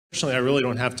Unfortunately, I really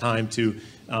don't have time to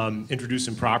introduce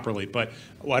him properly, but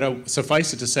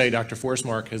suffice it to say, Dr.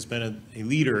 Forsmark has been a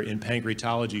leader in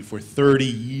pancreatology for 30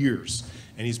 years,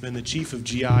 and he's been the chief of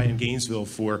GI in Gainesville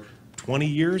for 20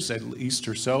 years at least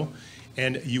or so.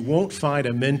 And you won't find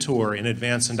a mentor in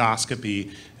advanced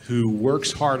endoscopy who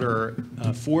works harder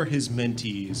for his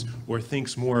mentees or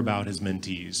thinks more about his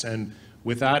mentees. And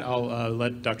with that, I'll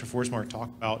let Dr. Forsmark talk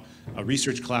about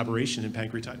research collaboration in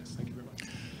pancreatitis. Thank you very much.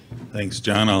 Thanks,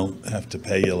 John. I'll have to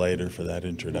pay you later for that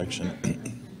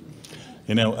introduction.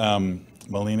 You know,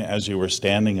 Melina, as you were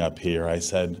standing up here, I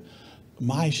said,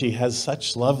 my, she has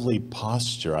such lovely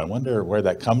posture. I wonder where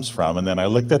that comes from. And then I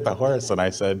looked at the horse and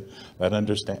I said, that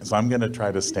understands. So I'm going to try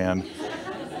to stand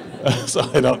so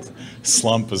I don't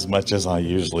slump as much as I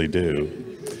usually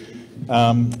do.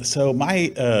 So my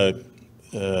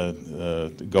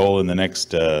goal in the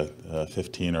next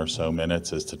 15 or so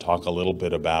minutes is to talk a little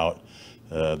bit about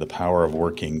the power of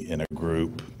working in a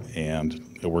group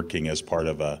and working as part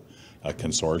of a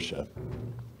consortia.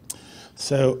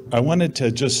 So I wanted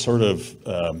to just sort of,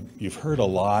 you've heard a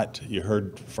lot. You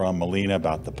heard from Melina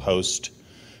about the post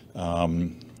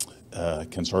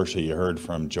consortia. You heard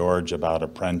from George about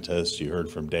Apprentice. You heard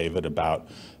from David about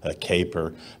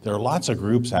CAPER. There are lots of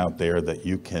groups out there that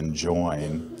you can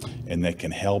join and that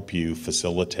can help you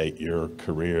facilitate your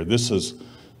career. This is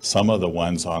some of the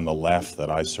ones on the left that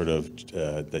I sort of,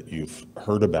 that you've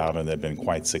heard about and they've been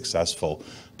quite successful.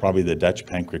 Probably the Dutch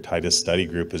Pancreatitis Study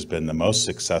Group has been the most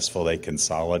successful. They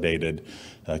consolidated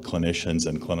clinicians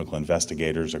and clinical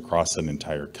investigators across an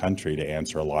entire country to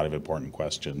answer a lot of important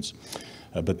questions.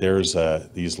 But there's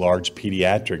these large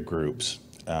pediatric groups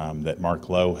that Mark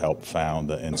Lowe helped found,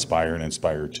 the INSPIRE and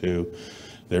INSPIRE 2.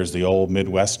 There's the old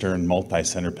Midwestern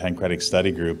Multi-Center Pancreatic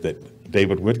Study Group that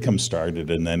David Whitcomb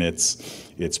started, and then its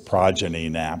progeny,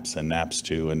 NAPS and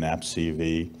NAPS2 and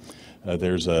NAPS-CV.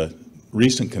 There's a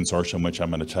recent consortium, which I'm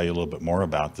going to tell you a little bit more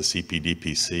about, the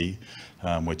CPDPC,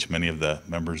 which many of the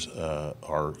members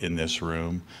are in this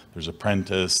room. There's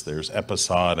Apprentice, there's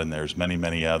Episod, and there's many,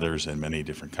 many others in many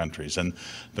different countries. And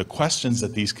the questions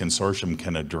that these consortium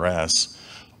can address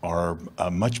are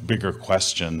much bigger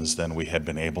questions than we had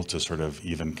been able to sort of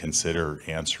even consider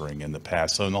answering in the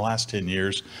past. So in the last 10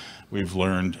 years, we've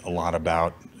learned a lot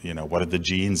about, you know, what are the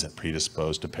genes that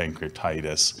predispose to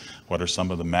pancreatitis? What are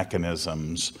some of the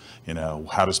mechanisms? You know,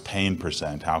 how does pain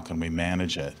present? How can we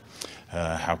manage it?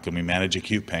 How can we manage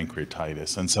acute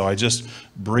pancreatitis? And so I just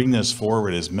bring this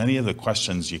forward as many of the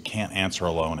questions you can't answer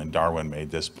alone, and Darwin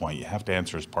made this point. You have to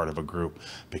answer as part of a group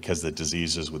because the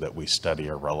diseases that we study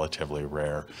are relatively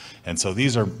rare. And so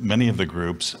these are many of the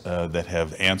groups that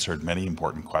have answered many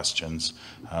important questions.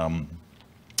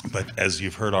 But as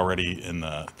you've heard already in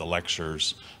the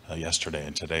lectures yesterday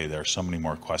and today, there are so many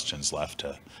more questions left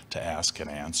to ask and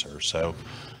answer. So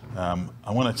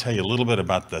I want to tell you a little bit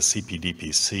about the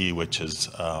CPDPC, which is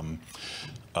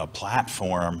a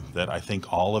platform that I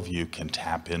think all of you can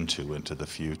tap into the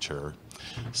future.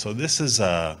 So this is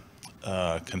a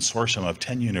consortium of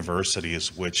 10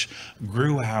 universities which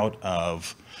grew out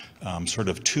of sort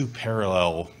of two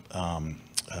parallel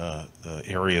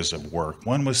areas of work.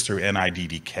 One was through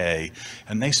NIDDK,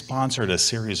 and they sponsored a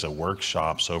series of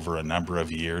workshops over a number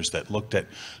of years that looked at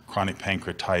chronic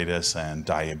pancreatitis and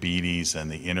diabetes and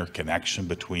the interconnection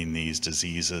between these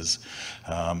diseases.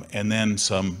 And then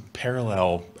some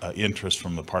parallel interest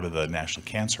from the part of the National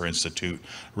Cancer Institute,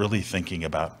 really thinking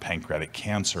about pancreatic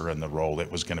cancer and the role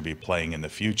it was going to be playing in the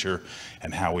future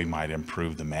and how we might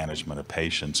improve the management of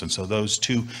patients. And so those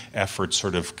two efforts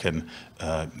sort of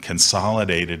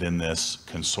consolidated in this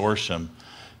consortium.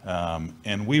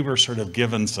 And we were sort of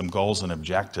given some goals and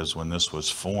objectives when this was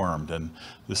formed. And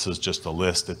this is just a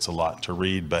list, it's a lot to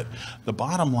read. But the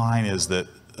bottom line is that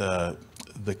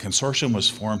the consortium was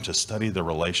formed to study the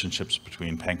relationships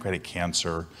between pancreatic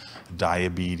cancer,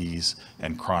 diabetes,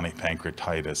 and chronic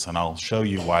pancreatitis. And I'll show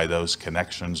you why those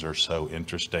connections are so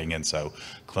interesting and so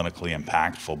clinically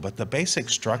impactful. But the basic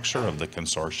structure of the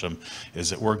consortium is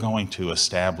that we're going to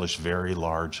establish very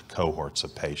large cohorts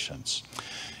of patients.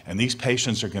 And these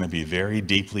patients are going to be very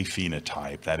deeply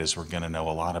phenotyped. That is, we're going to know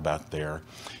a lot about their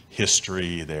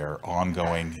history, their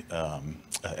ongoing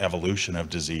evolution of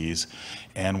disease.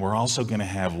 And we're also going to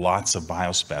have lots of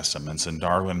biospecimens. And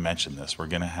Darwin mentioned this. We're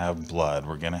going to have blood.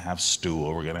 We're going to have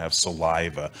stool. We're going to have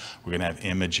saliva. We're going to have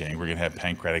imaging. We're going to have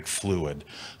pancreatic fluid.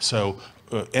 So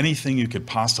anything you could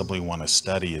possibly want to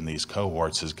study in these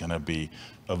cohorts is going to be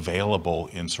available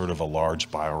in sort of a large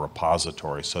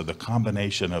biorepository. So the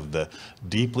combination of the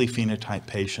deeply phenotyped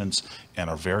patients and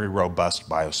a very robust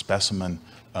biospecimen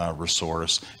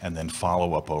resource, and then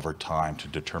follow up over time to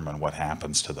determine what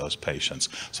happens to those patients.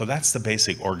 So that's the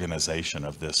basic organization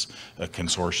of this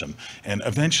consortium. And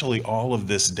eventually all of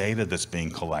this data that's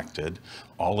being collected,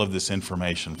 all of this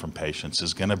information from patients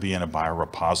is going to be in a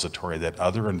biorepository that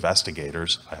other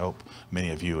investigators, I hope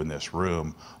many of you in this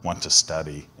room, want to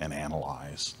study and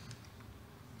analyze.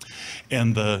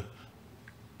 And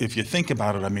if you think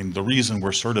about it, I mean, the reason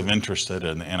we're sort of interested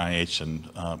in NIH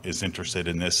and is interested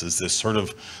in this is this sort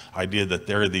of idea that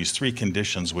there are these three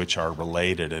conditions which are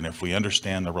related, and if we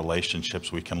understand the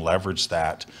relationships, we can leverage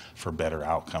that for better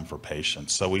outcome for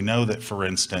patients. So we know that, for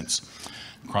instance,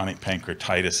 chronic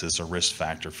pancreatitis is a risk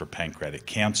factor for pancreatic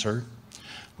cancer.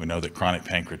 We know that chronic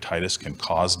pancreatitis can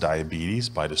cause diabetes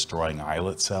by destroying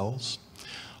islet cells.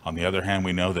 On the other hand,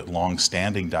 we know that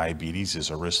long-standing diabetes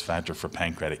is a risk factor for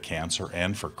pancreatic cancer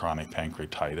and for chronic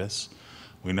pancreatitis.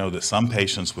 We know that some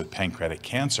patients with pancreatic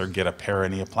cancer get a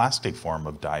paraneoplastic form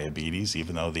of diabetes,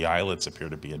 even though the islets appear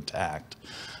to be intact.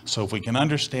 So if we can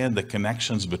understand the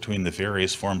connections between the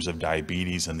various forms of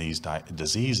diabetes and these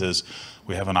diseases,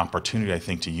 we have an opportunity, I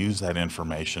think, to use that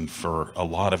information for a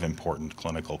lot of important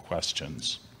clinical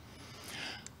questions.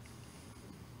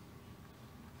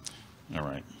 All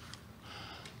right.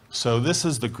 So this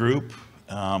is the group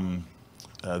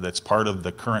that's part of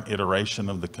the current iteration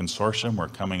of the consortium. We're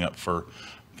coming up for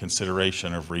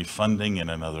consideration of refunding in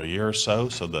another year or so,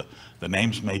 so the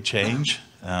names may change,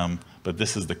 but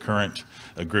this is the current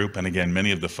group, and again,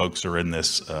 many of the folks are in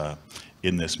this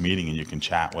meeting, and you can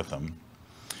chat with them.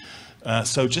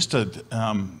 So just to,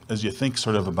 as you think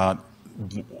sort of about,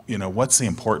 you know, what's the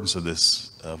importance of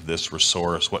this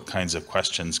resource, what kinds of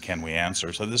questions can we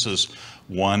answer? So this is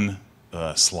one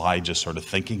slide just sort of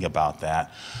thinking about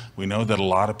that. We know that a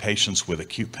lot of patients with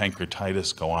acute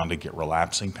pancreatitis go on to get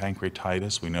relapsing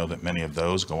pancreatitis. We know that many of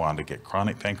those go on to get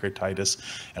chronic pancreatitis,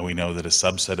 and we know that a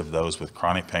subset of those with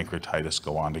chronic pancreatitis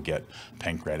go on to get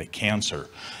pancreatic cancer.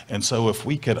 And so if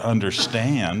we could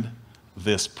understand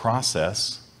this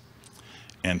process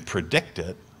and predict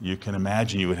it, you can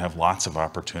imagine you would have lots of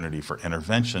opportunity for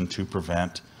intervention to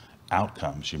prevent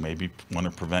outcomes. You maybe want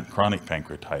to prevent chronic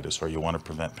pancreatitis, or you want to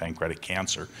prevent pancreatic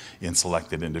cancer in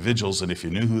selected individuals, and if you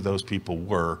knew who those people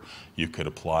were, you could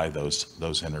apply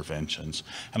those interventions.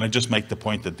 And I just make the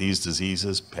point that these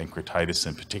diseases, pancreatitis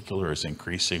in particular, is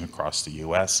increasing across the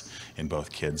US in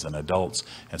both kids and adults,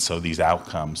 and so these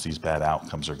outcomes, these bad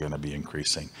outcomes, are going to be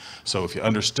increasing. So if you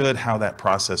understood how that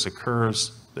process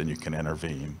occurs, then you can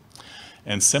intervene.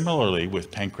 And similarly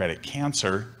with pancreatic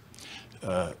cancer,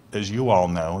 as you all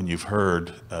know and you've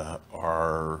heard,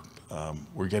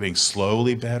 we're getting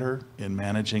slowly better in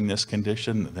managing this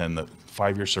condition. Then the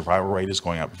 5-year survival rate is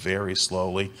going up very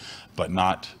slowly, but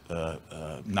not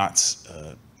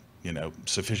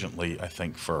sufficiently, I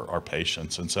think, for our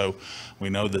patients. And so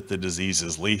we know that the disease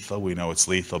is lethal. We know it's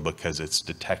lethal because it's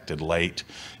detected late.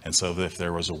 And so if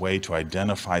there was a way to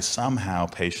identify somehow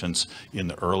patients in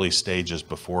the early stages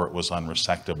before it was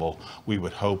unresectable, we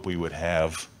would hope we would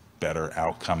have better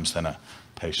outcomes than a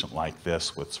patient like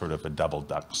this with sort of a double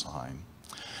duck sign.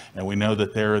 And we know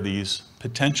that there are these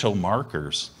potential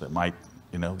markers that might,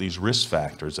 these risk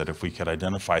factors, that if we could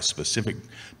identify specific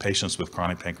patients with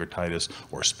chronic pancreatitis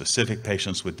or specific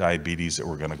patients with diabetes that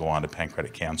were going to go on to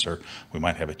pancreatic cancer, we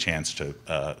might have a chance to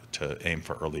aim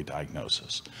for early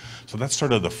diagnosis. So that's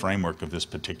sort of the framework of this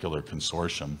particular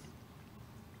consortium.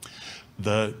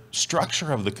 The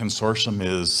structure of the consortium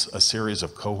is a series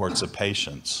of cohorts of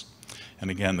patients. And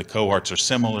again, the cohorts are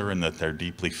similar in that they're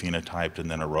deeply phenotyped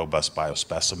and then a robust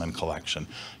biospecimen collection.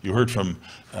 You heard from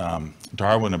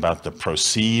Darwin about the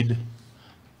PROCEED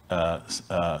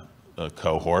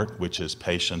cohort, which is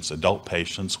adult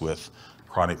patients with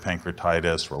chronic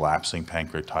pancreatitis, relapsing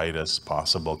pancreatitis,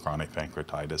 possible chronic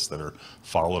pancreatitis that are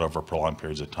followed over prolonged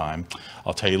periods of time.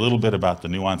 I'll tell you a little bit about the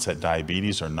new onset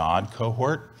diabetes or NOD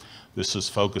cohort. This is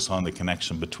focused on the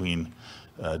connection between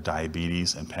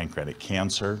diabetes and pancreatic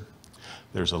cancer.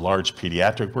 There's a large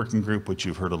pediatric working group, which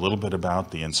you've heard a little bit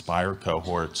about, the INSPIRE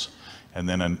cohorts. And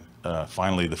then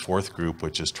finally, the fourth group,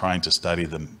 which is trying to study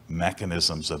the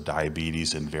mechanisms of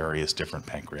diabetes in various different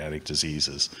pancreatic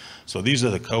diseases. So these are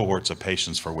the cohorts of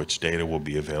patients for which data will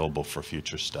be available for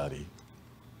future study.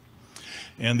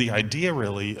 And the idea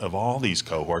really of all these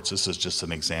cohorts, this is just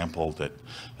an example that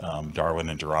Darwin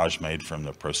and Diraj made from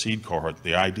the PROCEED cohort.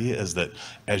 The idea is that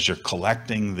as you're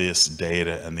collecting this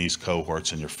data and these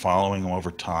cohorts and you're following them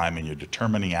over time and you're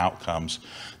determining outcomes,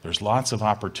 there's lots of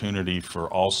opportunity for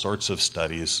all sorts of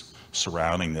studies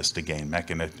surrounding this to gain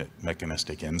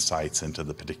mechanistic insights into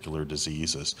the particular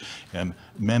diseases. And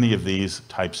many of these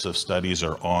types of studies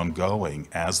are ongoing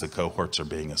as the cohorts are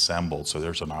being assembled. So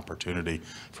there's an opportunity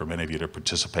for many of you to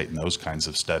participate in those kinds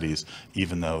of studies,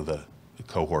 even though the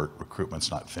cohort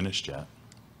recruitment's not finished yet.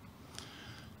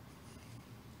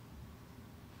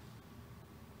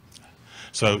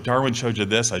 So Darwin showed you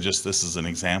this. This is an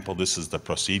example. This is the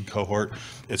PROCEED cohort.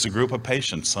 It's a group of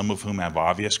patients, some of whom have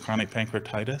obvious chronic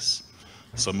pancreatitis,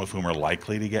 some of whom are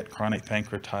likely to get chronic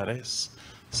pancreatitis,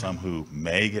 some who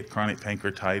may get chronic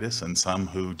pancreatitis, and some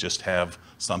who just have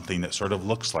something that sort of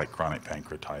looks like chronic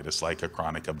pancreatitis, like a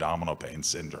chronic abdominal pain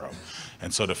syndrome.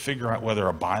 And so to figure out whether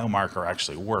a biomarker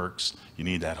actually works, you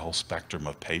need that whole spectrum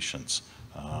of patients.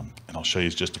 And I'll show you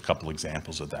just a couple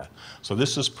examples of that. So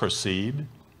this is PROCEED.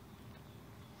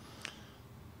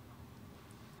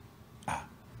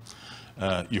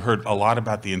 You heard a lot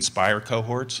about the INSPIRE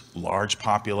cohorts, large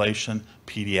population,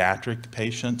 pediatric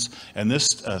patients, and this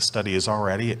study has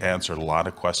already answered a lot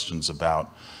of questions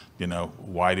about,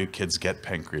 why do kids get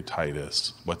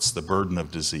pancreatitis? What's the burden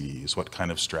of disease? What kind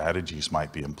of strategies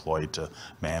might be employed to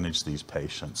manage these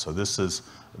patients? So this is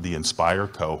the INSPIRE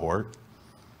cohort,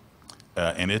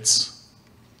 and it's,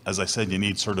 as I said, you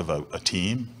need sort of a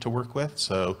team to work with.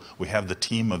 So we have the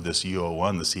team of this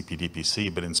U01, the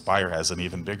CPDPC, but INSPIRE has an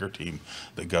even bigger team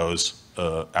that goes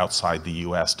outside the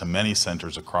US to many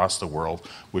centers across the world,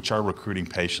 which are recruiting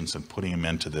patients and putting them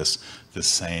into this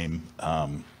same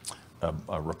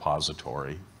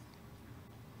repository.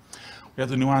 We have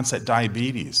the new onset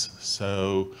diabetes.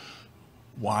 So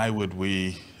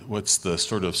what's the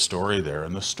sort of story there?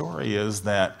 And the story is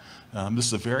that this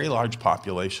is a very large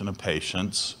population of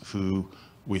patients who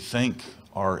we think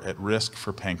are at risk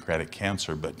for pancreatic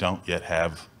cancer, but don't yet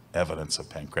have evidence of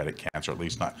pancreatic cancer, at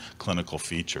least not clinical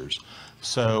features.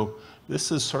 So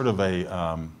this is sort of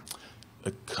a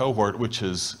cohort which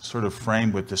is sort of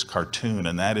framed with this cartoon,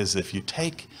 and that is if you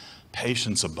take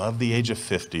patients above the age of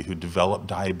 50 who develop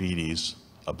diabetes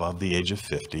above the age of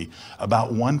 50,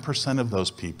 about 1% of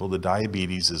those people, the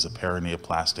diabetes is a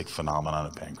paraneoplastic phenomenon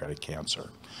of pancreatic cancer.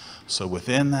 So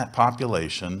within that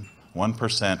population,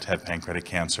 1% have pancreatic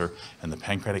cancer, and the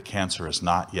pancreatic cancer is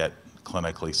not yet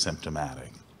clinically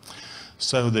symptomatic.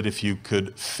 So that if you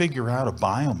could figure out a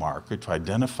biomarker to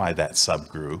identify that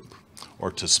subgroup,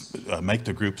 or to make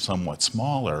the group somewhat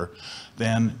smaller,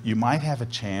 then you might have a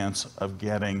chance of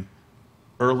getting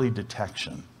early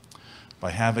detection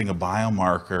by having a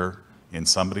biomarker in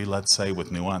somebody, let's say,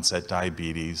 with new onset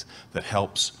diabetes that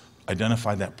helps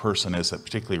identify that person as at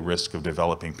particularly risk of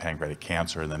developing pancreatic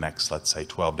cancer in the next, let's say,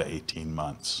 12 to 18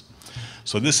 months.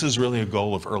 So this is really a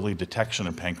goal of early detection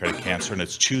of pancreatic cancer, and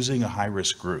it's choosing a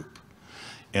high-risk group.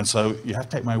 And so you have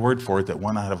to take my word for it that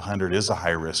 1 out of 100 is a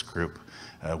high-risk group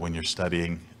when you're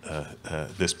studying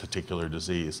this particular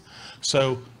disease.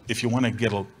 So if you want to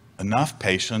get enough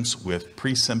patients with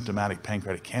pre-symptomatic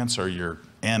pancreatic cancer, your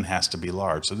N has to be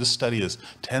large. So this study is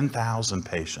 10,000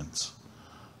 patients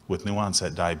with new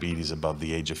onset diabetes above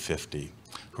the age of 50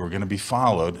 who are going to be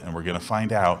followed, and we're going to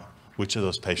find out which of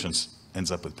those patients ends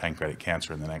up with pancreatic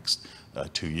cancer in the next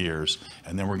 2 years.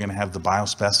 And then we're going to have the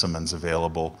biospecimens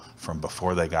available from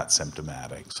before they got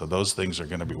symptomatic. So those things are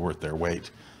going to be worth their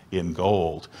weight in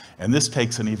gold. And this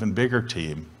takes an even bigger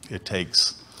team. It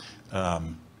takes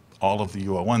all of the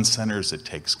U01 centers, it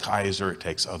takes Kaiser, it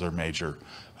takes other major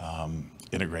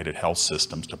integrated health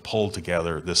systems to pull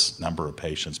together this number of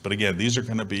patients. But again, these are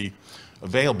going to be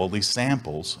available, these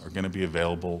samples are going to be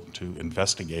available to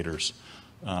investigators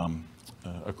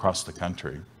across the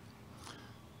country.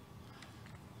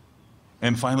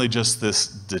 And finally, just this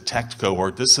DETECT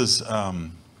cohort. This is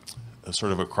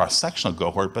sort of a cross-sectional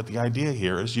cohort, but the idea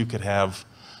here is you could have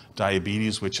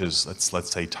diabetes, which is,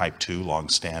 let's say type 2,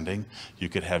 long-standing. You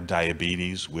could have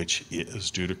diabetes, which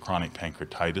is due to chronic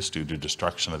pancreatitis, due to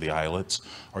destruction of the islets,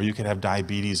 or you could have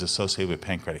diabetes associated with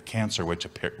pancreatic cancer, which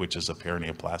is a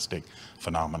paraneoplastic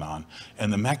phenomenon.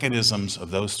 And the mechanisms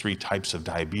of those 3 types of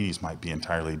diabetes might be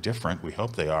entirely different. We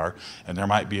hope they are. And there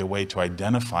might be a way to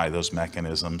identify those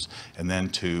mechanisms and then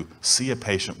to see a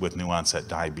patient with new onset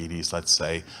diabetes, let's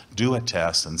say, do a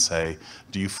test and say,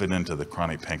 do you fit into the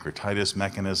chronic pancreatitis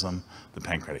mechanism, the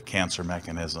pancreatic cancer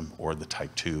mechanism, or the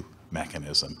type 2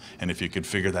 mechanism? And if you could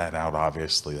figure that out,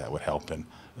 obviously that would help in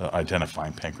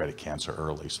identifying pancreatic cancer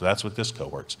early. So that's what this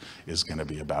cohort is going to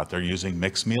be about. They're using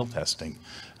mixed meal testing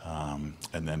and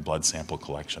then blood sample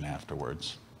collection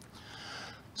afterwards.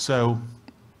 So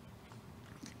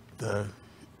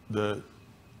the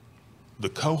the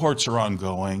cohorts are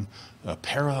ongoing.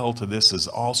 Parallel to this is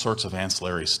all sorts of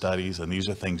ancillary studies, and these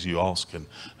are things you all can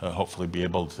hopefully be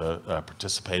able to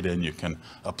participate in. You can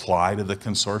apply to the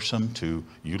consortium to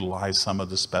utilize some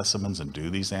of the specimens and do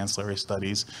these ancillary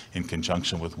studies in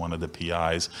conjunction with one of the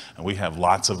PIs. And we have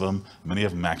lots of them. Many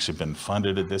of them actually been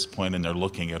funded at this point, and they're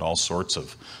looking at all sorts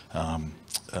of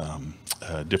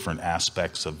different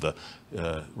aspects of the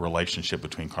relationship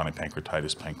between chronic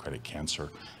pancreatitis, pancreatic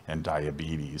cancer, and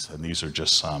diabetes. And these are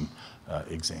just some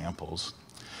examples.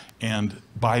 And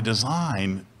by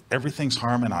design, everything's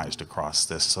harmonized across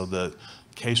this. So the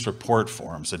case report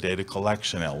forms, the data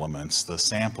collection elements, the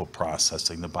sample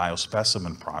processing, the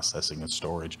biospecimen processing and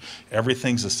storage,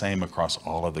 everything's the same across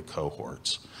all of the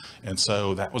cohorts. And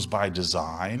so that was by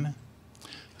design,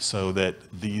 so that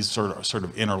these sort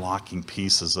of interlocking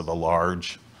pieces of a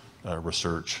large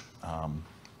research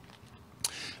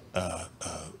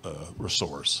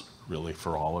resource, really,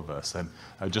 for all of us. And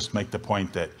I just make the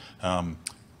point that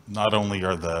not only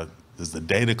is the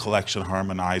data collection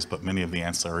harmonized, but many of the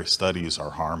ancillary studies are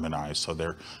harmonized. So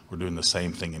we're doing the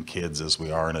same thing in kids as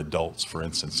we are in adults, for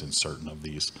instance, in certain of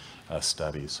these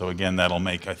studies. So again, that'll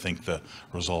make, I think, the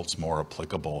results more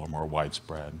applicable or more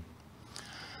widespread.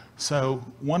 So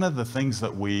one of the things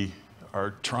that we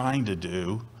are trying to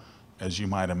do, as you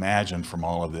might imagine from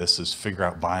all of this, is figure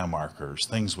out biomarkers,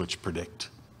 things which predict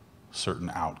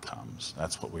certain outcomes.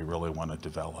 That's what we really want to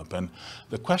develop. And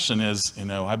the question is,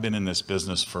 I've been in this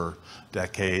business for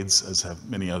decades, as have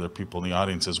many other people in the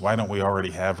audience, is why don't we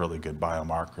already have really good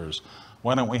biomarkers?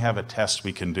 Why don't we have a test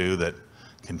we can do that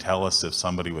can tell us if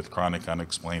somebody with chronic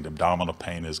unexplained abdominal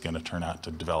pain is going to turn out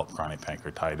to develop chronic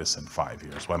pancreatitis in 5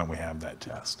 years? Why don't we have that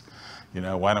test?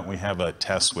 Why don't we have a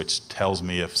test which tells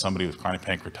me if somebody with chronic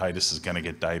pancreatitis is going to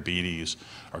get diabetes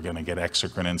or going to get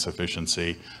exocrine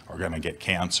insufficiency or going to get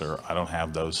cancer? I don't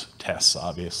have those tests,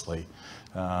 obviously.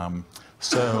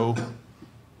 So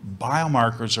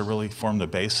biomarkers are really form the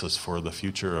basis for the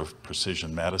future of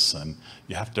precision medicine.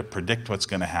 You have to predict what's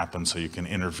going to happen so you can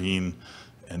intervene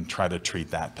and try to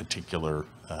treat that particular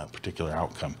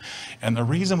outcome. And the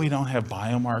reason we don't have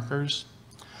biomarkers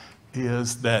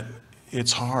is that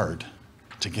it's hard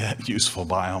to get useful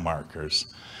biomarkers.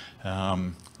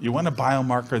 You want a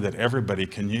biomarker that everybody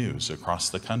can use across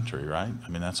the country, right? I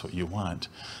mean, that's what you want.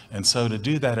 And so to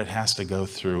do that, it has to go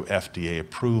through FDA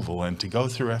approval. And to go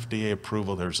through FDA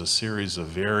approval, there's a series of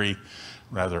very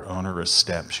rather onerous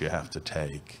steps you have to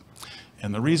take.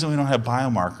 And the reason we don't have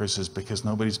biomarkers is because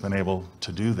nobody's been able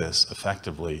to do this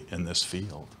effectively in this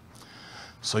field.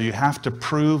 So you have to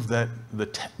prove that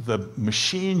the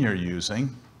machine you're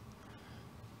using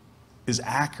is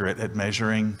accurate at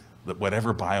measuring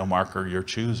whatever biomarker you're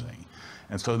choosing.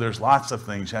 And so there's lots of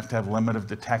things. You have to have limit of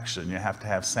detection. You have to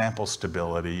have sample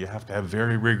stability. You have to have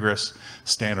very rigorous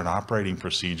standard operating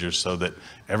procedures so that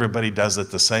everybody does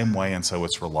it the same way, and so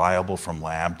it's reliable from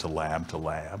lab to lab to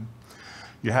lab.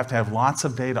 You have to have lots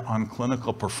of data on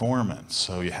clinical performance.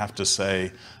 So you have to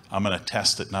say, I'm going to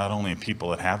test it not only in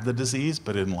people that have the disease,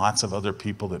 but in lots of other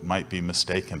people that might be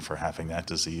mistaken for having that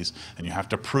disease. And you have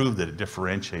to prove that it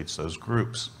differentiates those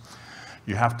groups.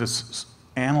 You have to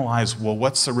analyze, well,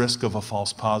 what's the risk of a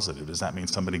false positive? Does that mean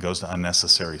somebody goes to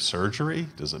unnecessary surgery?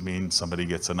 Does it mean somebody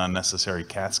gets an unnecessary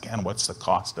CAT scan? What's the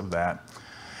cost of that?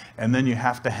 And then you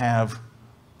have to have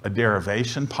a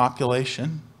derivation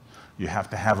population. You have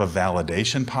to have a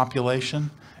validation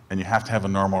population, and you have to have a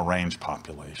normal range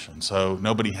population. So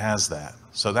nobody has that.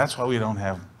 So that's why we don't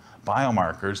have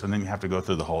biomarkers, and then you have to go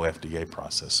through the whole FDA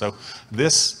process. So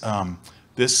this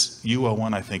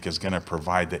UO1, I think, is going to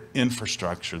provide the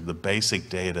infrastructure, the basic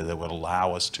data that would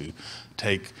allow us to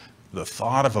take the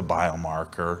thought of a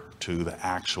biomarker to the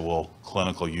actual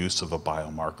clinical use of a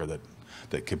biomarker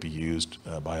that could be used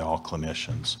by all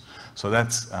clinicians. So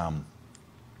that's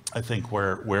I think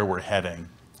where we're heading.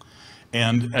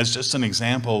 And as just an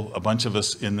example, a bunch of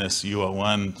us in this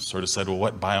UO1 sort of said, well,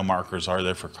 what biomarkers are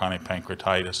there for chronic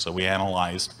pancreatitis? So we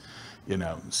analyzed,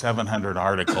 700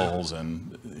 articles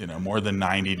and, more than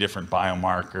 90 different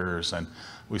biomarkers. And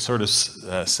we sort of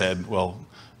said, well,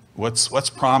 what's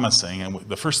promising? And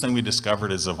the first thing we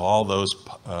discovered is of all those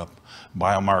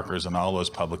biomarkers and all those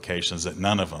publications, that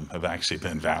none of them have actually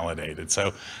been validated.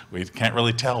 So we can't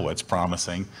really tell what's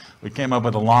promising. We came up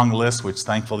with a long list, which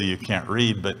thankfully you can't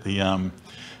read, but the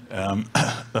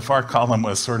far column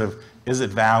was sort of, is it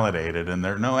validated? And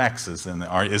there are no X's in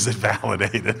the, is it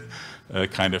validated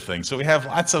kind of thing. So we have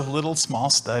lots of little small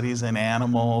studies in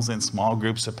animals, in small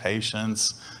groups of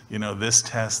patients, this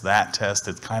test, that test,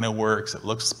 it kind of works, it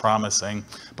looks promising,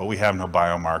 but we have no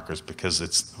biomarkers because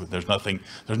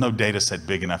there's no data set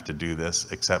big enough to do this,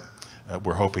 except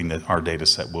we're hoping that our data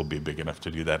set will be big enough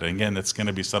to do that. And again, it's going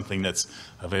to be something that's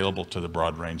available to the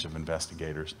broad range of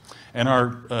investigators. And our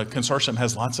consortium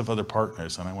has lots of other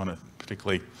partners, and I want to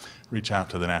particularly reach out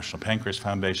to the National Pancreas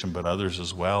Foundation, but others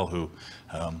as well who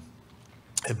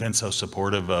have been so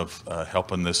supportive of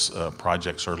helping this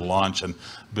project sort of launch, and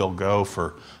Bill Go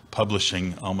for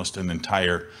publishing almost an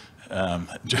entire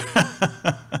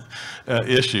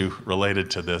issue related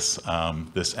to this,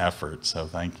 this effort. So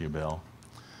thank you, Bill.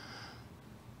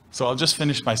 So I'll just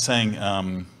finish by saying,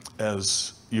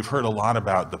 as you've heard a lot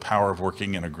about the power of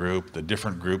working in a group, the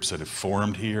different groups that have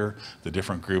formed here, the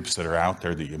different groups that are out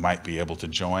there that you might be able to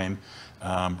join.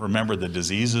 Remember, the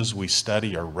diseases we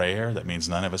study are rare. That means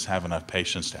none of us have enough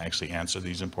patients to actually answer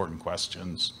these important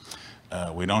questions.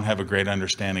 We don't have a great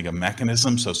understanding of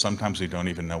mechanisms, so sometimes we don't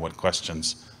even know what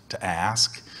questions to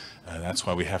ask. That's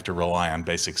why we have to rely on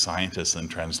basic scientists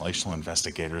and translational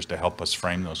investigators to help us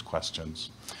frame those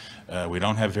questions. We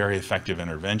don't have very effective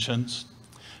interventions.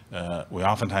 We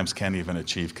oftentimes can't even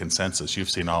achieve consensus. You've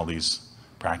seen all these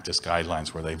practice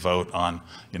guidelines where they vote on,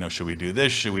 you know, should we do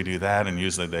this, should we do that, and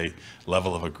usually the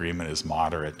level of agreement is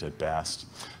moderate at best.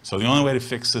 So the only way to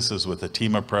fix this is with a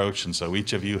team approach, and so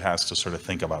each of you has to sort of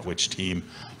think about which team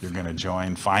you're going to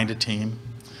join. Find a team.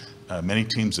 Many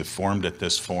teams have formed at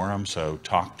this forum, so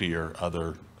talk to your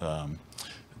other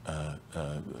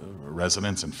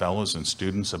residents and fellows and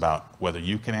students about whether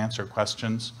you can answer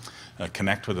questions.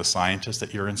 Connect with a scientist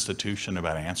at your institution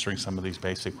about answering some of these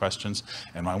basic questions.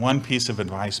 And my one piece of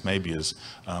advice maybe is,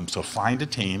 so find a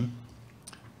team.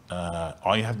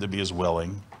 All you have to be is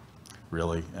willing,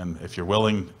 really. And if you're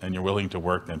willing and you're willing to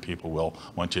work, then people will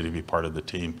want you to be part of the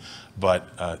team. But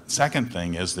second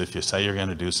thing is that if you say you're going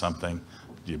to do something,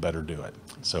 you better do it.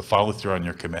 So follow through on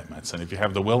your commitments. And if you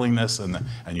have the willingness and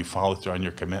you follow through on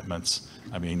your commitments,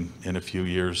 I mean, in a few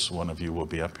years, one of you will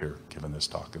be up here giving this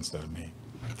talk instead of me.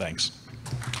 Thanks.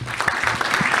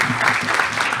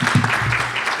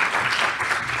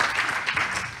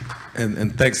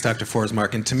 And thanks, Dr.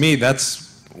 Forsmark. And to me,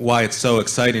 that's why it's so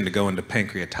exciting to go into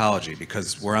pancreatology,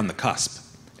 because we're on the cusp.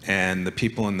 And the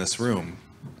people in this room,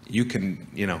 you can,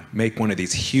 you know, make one of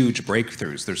these huge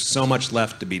breakthroughs. There's so much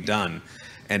left to be done,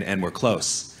 and we're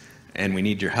close. And we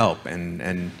need your help.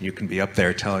 And you can be up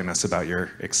there telling us about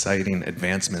your exciting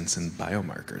advancements in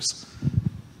biomarkers.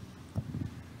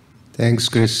 Thanks,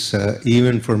 Chris.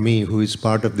 Even for me, who is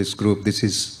part of this group, this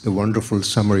is a wonderful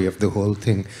summary of the whole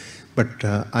thing. But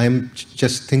I'm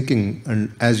just thinking,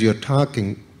 and as you're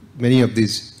talking, many of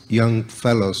these young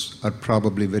fellows are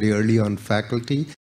probably very early on faculty.